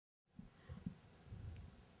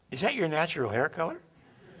Is that your natural hair color?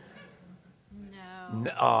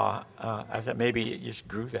 No. I thought maybe it just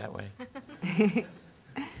grew that way.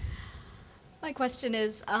 My question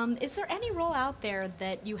is there any role out there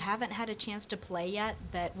that you haven't had a chance to play yet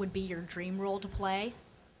that would be your dream role to play?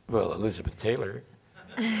 Well, Elizabeth Taylor.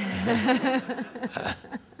 A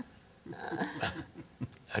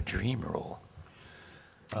dream role.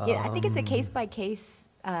 Yeah, I think it's a case-by-case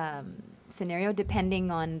scenario,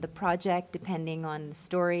 depending on the project, depending on the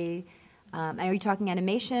story. Are you talking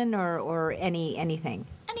animation or anything?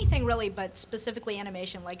 Anything really, but specifically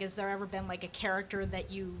animation. Like, has there ever been like a character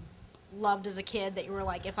that you loved as a kid that you were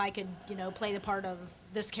like, if I could, play the part of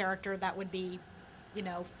this character, that would be,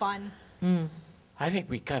 fun? I think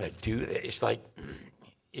we kind of do. It's like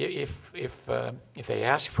if they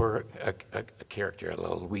ask for a character, a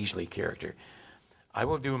little Weasley character, I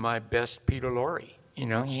will do my best Peter Lorre.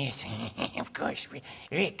 Yes, of course,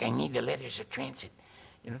 Rick. I need the letters of transit.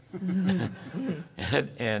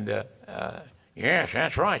 and yes,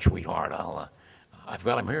 that's right, sweetheart. I've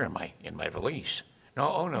got them here in my valise.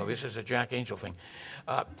 No, this is a Jack Angel thing.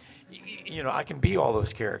 I can be all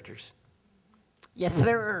those characters. Yes,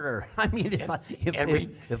 sir. I mean,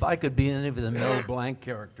 if I could be any of the Mel Blanc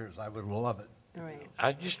characters, I would love it. All right.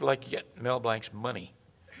 I'd just like to get Mel Blanc's money.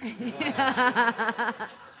 I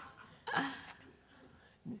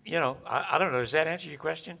don't know. Does that answer your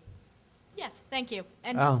question? Yes, thank you.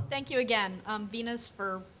 And just thank you again, Venus,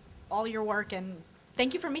 for all your work, and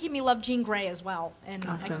thank you for making me love Jean Grey as well in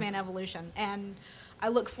Awesome. X-Men Evolution. And I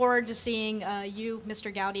look forward to seeing you,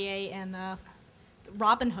 Mr. Gautier, and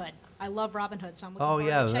Robin Hood. I love Robin Hood, so I'm looking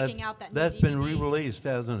forward to checking out that new that's been DVD. re-released,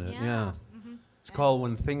 hasn't it? Yeah. It's called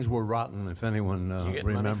When Things Were Rotten, if anyone You get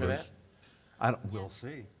remembers. money for that? We'll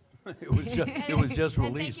see. It was just And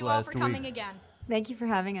thank released you all last for week. coming again. Thank you for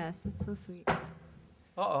having us. It's so sweet.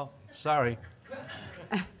 Uh-oh, sorry.